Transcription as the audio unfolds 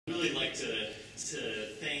like to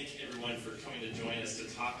thank everyone for coming to join us to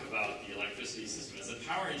talk about the electricity system. As a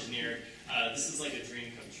power engineer, this is like a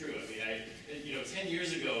dream come true. I mean, 10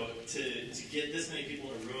 years ago, to get this many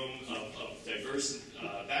people in a room of diverse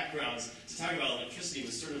backgrounds to talk about electricity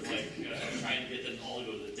was sort of like trying to get them all to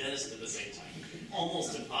go to the dentist at the same time.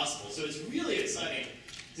 Almost impossible. So it's really exciting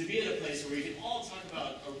to be at a place where we can all talk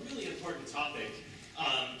about a really important topic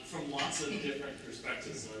from lots of different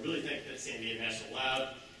perspectives. And I really thank that San Diego National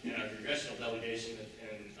Lab and our congressional delegation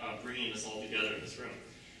and bringing us all together in this room.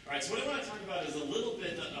 All right, so what I want to talk about is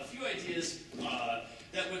a few ideas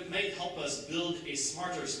that might help us build a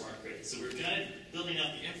smarter smart grid. So we're kind of building out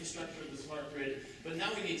the infrastructure of the smart grid, but now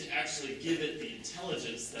we need to actually give it the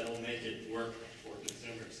intelligence that will make it work for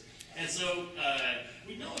consumers. And so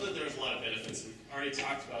we know that there's a lot of benefits. We've already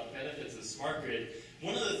talked about benefits of smart grid.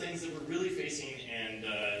 One of the things that we're really facing, and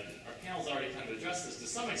our panel's already kind of addressed this to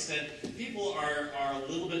some extent, people are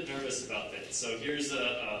a little bit nervous about that. So here's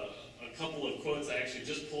a couple of quotes I actually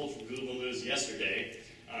just pulled from Google News yesterday.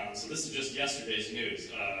 So this is just yesterday's news.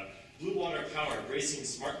 Blue Water Power, bracing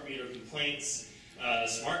smart meter complaints.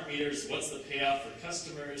 Smart meters, what's the payoff for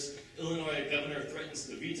customers? Illinois governor threatens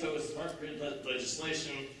to veto smart grid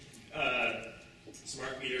legislation.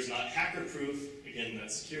 Smart meters not hacker-proof. Again,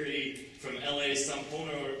 that's security. From LA, some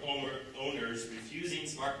owners refusing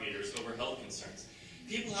smart meters over health concerns.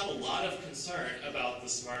 People have a lot of concern about the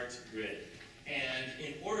smart grid. And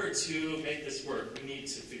in order to make this work, we need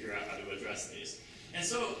to figure out how to address these. And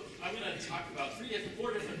so I'm going to talk about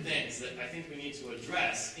four different things that I think we need to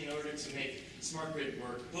address in order to make smart grid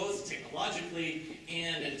work, both technologically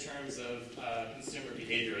and in terms of consumer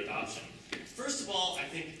behavior adoption. First of all, I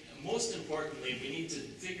think most importantly, we need to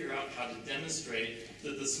figure out how to demonstrate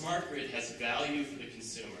that the smart grid has value for the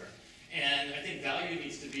consumer. And I think value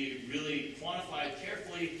needs to be really quantified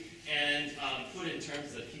carefully and put in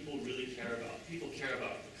terms that people really care about. People care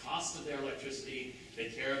about the cost of their electricity, they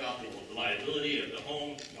care about the reliability of the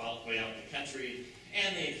home all the way out in the country,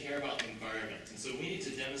 and they care about the environment. And so we need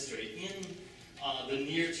to demonstrate in the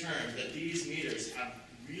near term that these meters have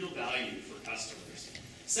real value for customers.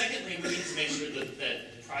 Secondly, we need to make sure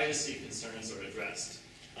that privacy concerns are addressed.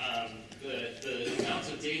 The amount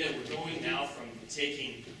of data, we're going now from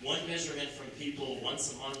taking one measurement from people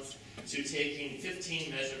once a month to taking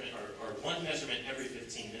 15 measurement or one measurement every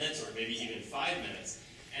 15 minutes or maybe even 5 minutes.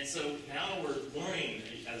 And so now we're learning,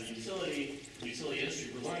 as a utility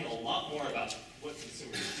industry, we're learning a lot more about what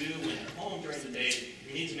consumers do when they're home during the day.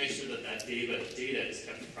 We need to make sure that data is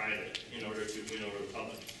kept private in order to win over the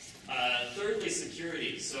public. Thirdly,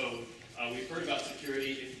 security. So we've heard about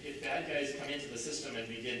security. If bad guys come into the system and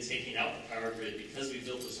begin taking out the power grid because we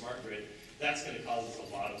built a smart grid, that's going to cause us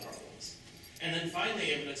a lot of problems. And then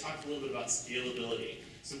finally, I'm going to talk a little bit about scalability.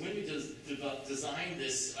 So when we design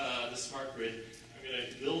this smart grid, I'm going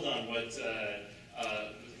to build on what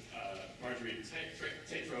Marjorie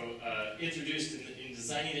Tatro introduced in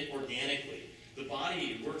designing it organically. The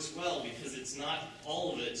body works well because it's not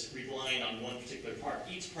all of it relying on one particular part.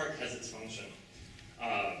 Each part has its function.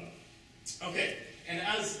 Okay,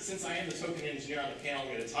 and since I am the token engineer on the panel, I'm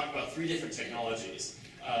going to talk about 3 different technologies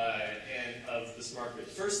of the smart grid.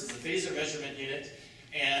 First is the phasor measurement unit.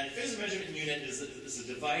 And the phasor measurement unit is a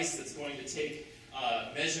device that's going to take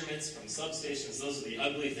measurements from substations. Those are the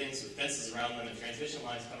ugly things with fences around them and transmission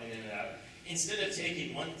lines coming in and out. Instead of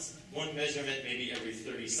taking one measurement maybe every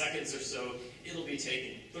 30 seconds or so, it'll be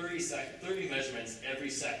taking 30 measurements every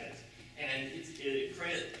second. And it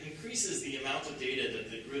increases the amount of data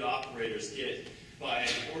that the grid operators get by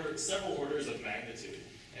several orders of magnitude.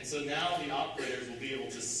 And so now the operators will be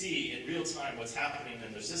able to see in real time what's happening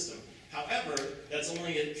in their system. However, that's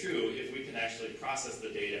only true if we can actually process the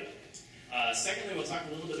data. Secondly, we'll talk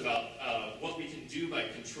a little bit about what we can do by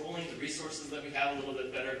controlling the resources that we have a little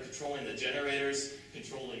bit better, controlling the generators,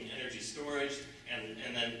 controlling energy storage,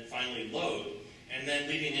 and then finally load. And then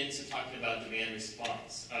leading into talking about demand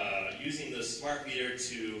response, using the smart meter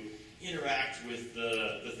to interact with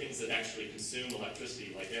the things that actually consume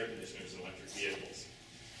electricity, like air conditioners and electric vehicles.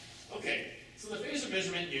 Okay, so the phasor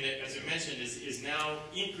measurement unit, as I mentioned, is now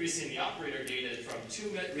increasing the operator data from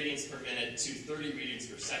 2 readings per minute to 30 readings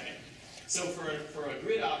per second. So for a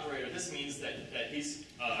grid operator, this means that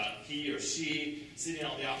he or she, sitting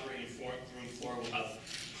on the operating room floor, will have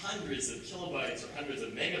hundreds of kilobytes or hundreds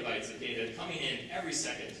of megabytes of data coming in every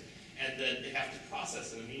second, and then they have to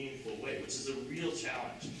process in a meaningful way, which is a real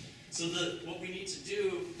challenge. So what we need to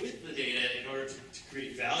do with the data in order to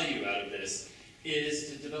create value out of this is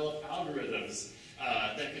to develop algorithms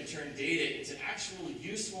that can turn data into actual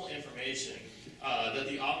useful information that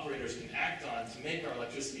the operators can act on to make our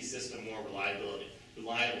electricity system more reliable.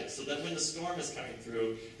 reliable, so that when the storm is coming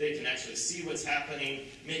through, they can actually see what's happening,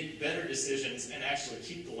 make better decisions, and actually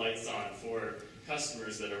keep the lights on for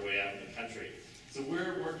customers that are way out in the country. So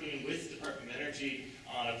we're working with Department of Energy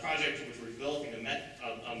on a project in which we're developing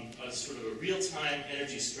a sort of a real-time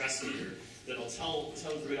energy stress meter that will tell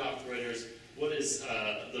grid operators what is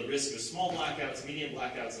the risk of small blackouts, medium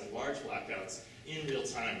blackouts, and large blackouts in real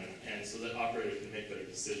time, and so that operators can make better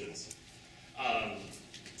decisions.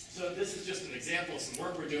 So this is just an example of some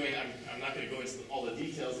work we're doing. I'm not going to go into all the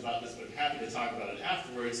details about this, but I'm happy to talk about it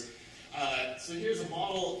afterwards. So here's a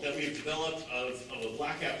model that we've developed of a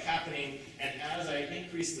blackout happening, and as I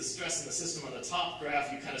increase the stress in the system on the top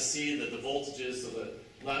graph, you kind of see that the voltages, so the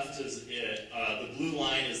left is the blue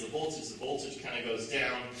line is the voltage kind of goes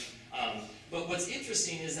down. But what's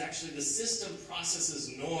interesting is actually the system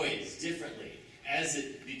processes noise differently as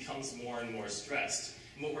it becomes more and more stressed.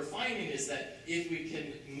 And what we're finding is that if we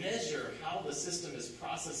can measure how the system is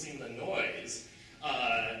processing the noise,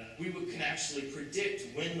 we can actually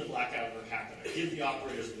predict when the blackout will happen, or give the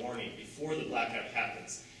operators warning before the blackout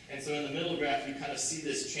happens. And so in the middle graph, you kind of see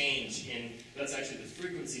this change in, that's actually the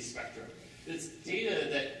frequency spectrum. It's data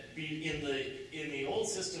that in the old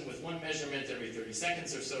system with one measurement every 30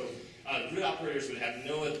 seconds or so, grid operators would have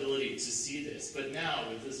no ability to see this. But now,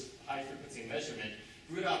 with this high-frequency measurement,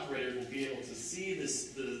 grid operators will be able to see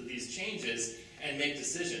these changes and make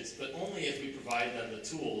decisions, but only if we provide them the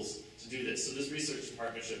tools to do this. So this research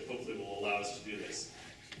partnership hopefully will allow us to do this.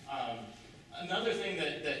 Another thing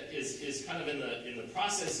that is kind of in the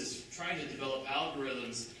process is trying to develop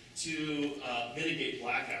algorithms to mitigate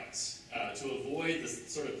blackouts, to avoid the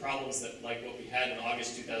sort of problems that, like what we had in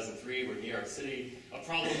August 2003, where New York City, a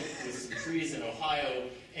problem with some trees in Ohio,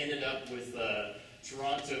 ended up with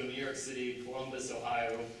Toronto, New York City, Columbus,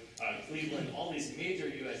 Ohio, Cleveland, all these major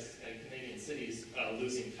U.S. and Canadian cities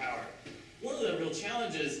losing power. One of the real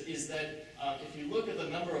challenges is that if you look at the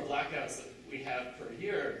number of blackouts that we have per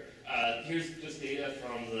year, here's just data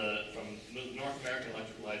from the North American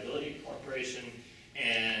Electric Liability Corporation,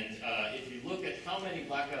 and if you look at how many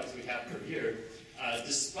blackouts we have per year,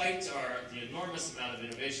 despite the enormous amount of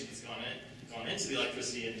innovation that's gone into the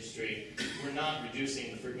electricity industry, we're not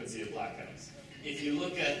reducing the frequency of blackouts. If you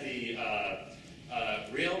look at the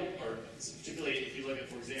rail, or particularly if you look at,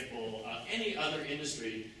 for example, any other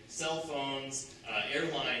industry, cell phones,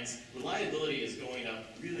 airlines, reliability is going up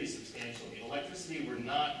really substantially. In electricity, we're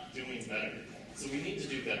not doing better. So we need to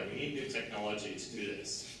do better. We need new technology to do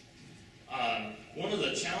this. One of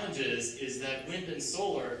the challenges is that wind and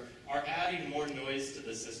solar are adding more noise to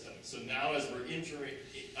the system. So now as we're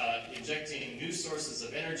injecting new sources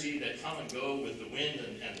of energy that come and go with the wind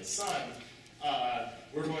and the sun,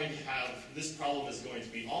 we're going to have, this problem is going to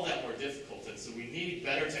be all that more difficult. And so we need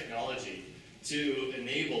better technology to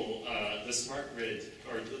enable the smart grid,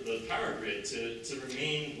 or the power grid, to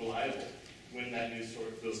remain reliable when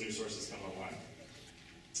those new sources come online.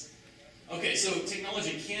 Okay, so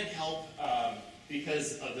technology can help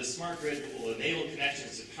because of the smart grid will enable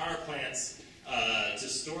connections to power plants, to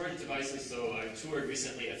storage devices. So I toured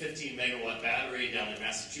recently a 15 megawatt battery down in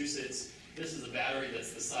Massachusetts. This is a battery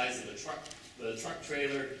that's the size of the truck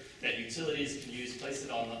trailer that utilities can use, place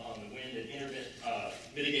it on the wind and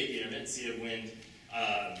mitigate the intermittency of wind.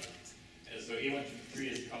 So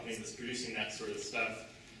A123 is the company that's producing that sort of stuff.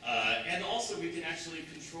 And also we can actually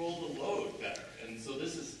control the load better. And so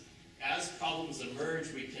this is, as problems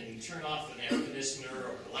emerge, we can turn off an air conditioner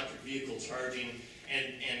or electric vehicle charging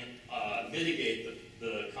and mitigate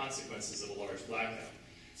the consequences of a large blackout.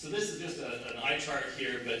 So this is just an eye chart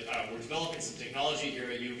here, but we're developing some technology here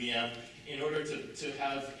at UVM in order to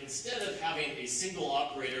have, instead of having a single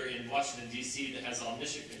operator in Washington, D.C. that has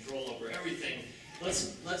omniscient control over everything,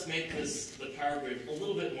 let's make the power grid a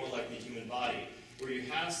little bit more like the human body, where you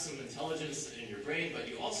have some intelligence in your brain, but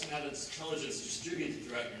you also have intelligence distributed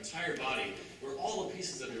throughout your entire body, where all the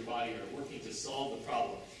pieces of your body are working to solve the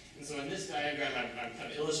problem. And so in this diagram, I'm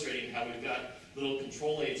kind of illustrating how we've got little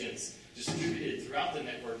control agents distributed throughout the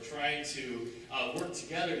network, trying to work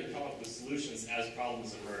together to come up with solutions as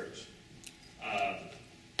problems emerge.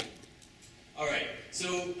 All right,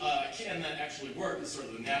 so can that actually work is sort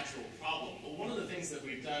of the natural problem. Well, one of the things that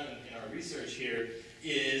we've done in our research here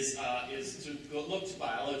is to look to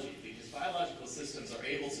biology, because biological systems are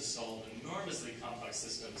able to solve enormously complex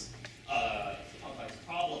complex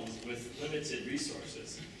problems with limited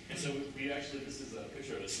resources. And so this is a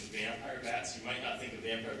picture of some vampire bats. You might not think of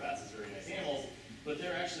vampire bats as very nice animals, but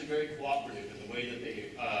they're actually very cooperative in the way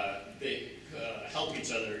that they help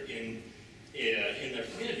each other in their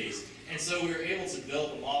communities. And so we were able to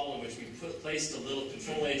build a model in which we placed a little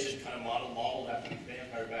control agent, kind of modeled after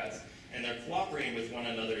vampire bats, and they're cooperating with one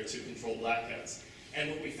another to control blackouts. And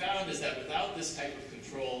what we found is that without this type of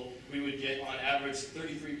control, we would get on average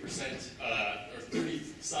 33% or 30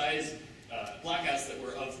 size blackouts that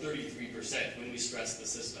were of 33% when we stressed the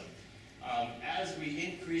system. As we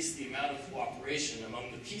increase the amount of cooperation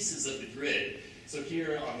among the pieces of the grid, so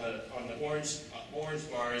here on the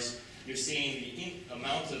orange bars, you're seeing the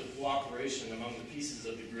amount of cooperation among the pieces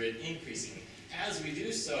of the grid increasing. As we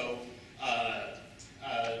do so,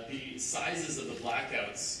 the sizes of the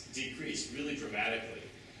blackouts decrease really dramatically.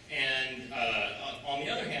 And on the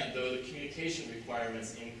other hand, though, the communication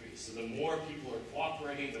requirements increase. So the more people are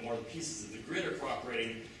cooperating, the more the pieces of the grid are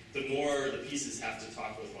cooperating, the more the pieces have to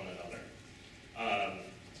talk with one another.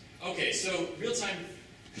 Okay, so real-time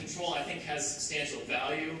control, I think, has substantial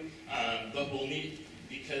value, but we'll need,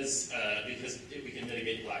 because we can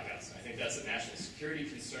mitigate blackouts. I think that's a national security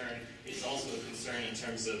concern. It's also a concern in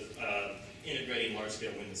terms of integrating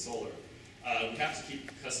large-scale wind and solar. We have to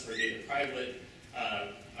keep customer data private.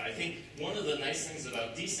 I think one of the nice things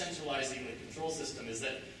about decentralizing the control system is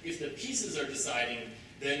that if the pieces are deciding,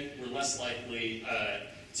 then we're less likely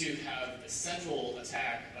to have a central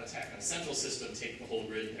attack on a central system take the whole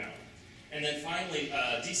grid down. And then finally,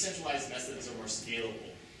 decentralized methods are more scalable.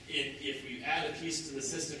 If we add a piece to the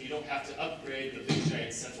system, you don't have to upgrade the big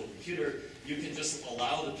giant central computer. You can just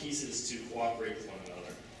allow the pieces to cooperate with one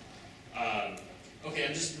another. Okay,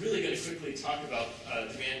 I'm just really going to quickly talk about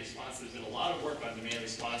demand response. There's been a lot of work on demand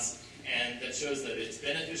response, and that shows that it's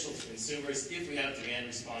beneficial to consumers if we have demand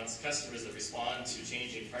response, customers that respond to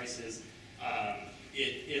changing prices.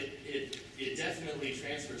 It definitely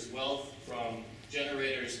transfers wealth from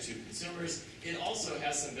generators to consumers. It also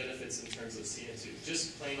has some benefits in terms of CO2.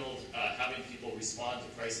 Just plain old having people respond to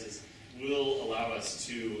prices will allow us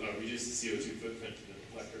to reduce the CO2 footprint of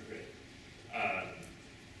the electric grid.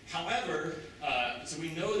 However, so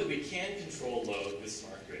we know that we can control load with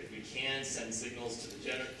smart grid. We can send signals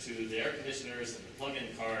to the air conditioners and the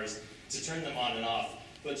plug-in cars to turn them on and off.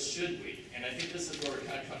 But should we? And I think this is where we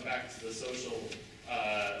kind of come back to the social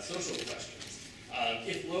questions.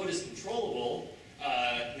 If load is controllable,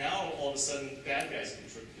 now all of a sudden bad guys can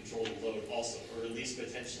control the load also, or at least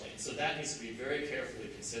potentially. So that needs to be very carefully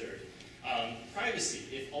considered. Privacy.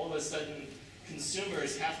 If all of a sudden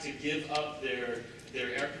consumers have to give up their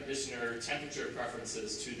air conditioner temperature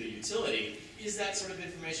preferences to the utility, is that sort of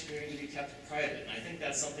information going to be kept private? And I think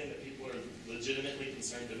that's something that people are legitimately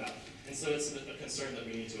concerned about. And so it's a concern that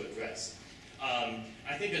we need to address.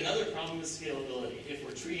 I think another problem is scalability. If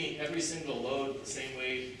we're treating every single load the same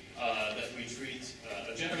way that we treat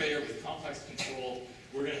a generator with complex control,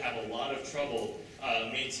 we're going to have a lot of trouble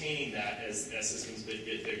maintaining that as systems get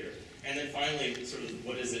bigger. And then finally, sort of,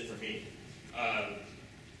 what is it for me?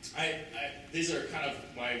 These are kind of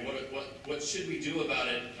my what should we do about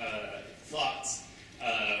it thoughts.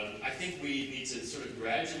 I think we need to sort of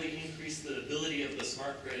gradually increase the ability of the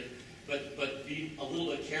smart grid, but be a little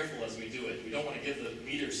bit careful as we do it. We don't want to give the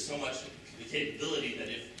meters so much the capability that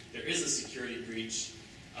if there is a security breach,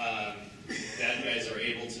 bad guys are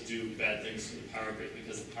able to do bad things to the power grid,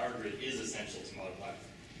 because the power grid is essential to modern life.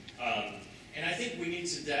 And I think we need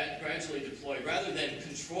to gradually deploy, rather than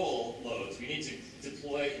control loads, we need to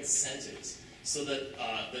deploy incentives so that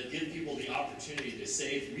give people the opportunity to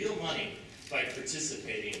save real money by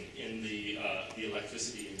participating in the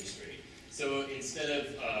electricity industry. So instead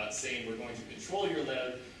of saying we're going to control your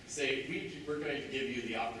load, say we're going to give you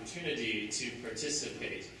the opportunity to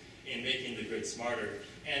participate in making the grid smarter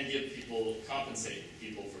and compensate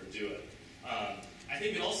people for doing it. I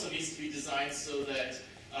think it also needs to be designed so that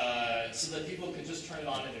people can just turn it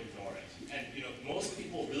on and ignore it. And most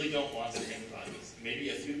people really don't want to think about this. Maybe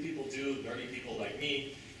a few people do, nerdy people like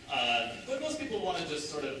me, but most people want to just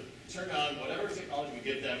sort of turn on whatever technology we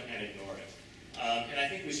give them and ignore it. And I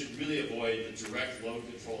think we should really avoid the direct load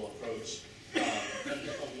control approach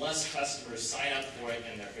unless customers sign up for it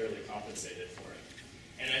and they're fairly compensated for it.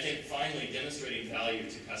 And I think finally demonstrating value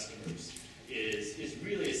to customers is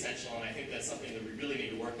really essential, and I think that's something that we really need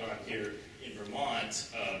to work on here in Vermont.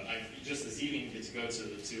 Just this evening get to go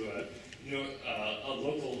to a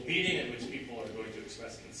local meeting in which people are going to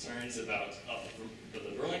express concerns about the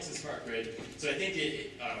Burlington Smart Grid. So I think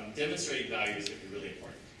demonstrating value is going to be really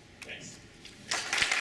important. Thanks.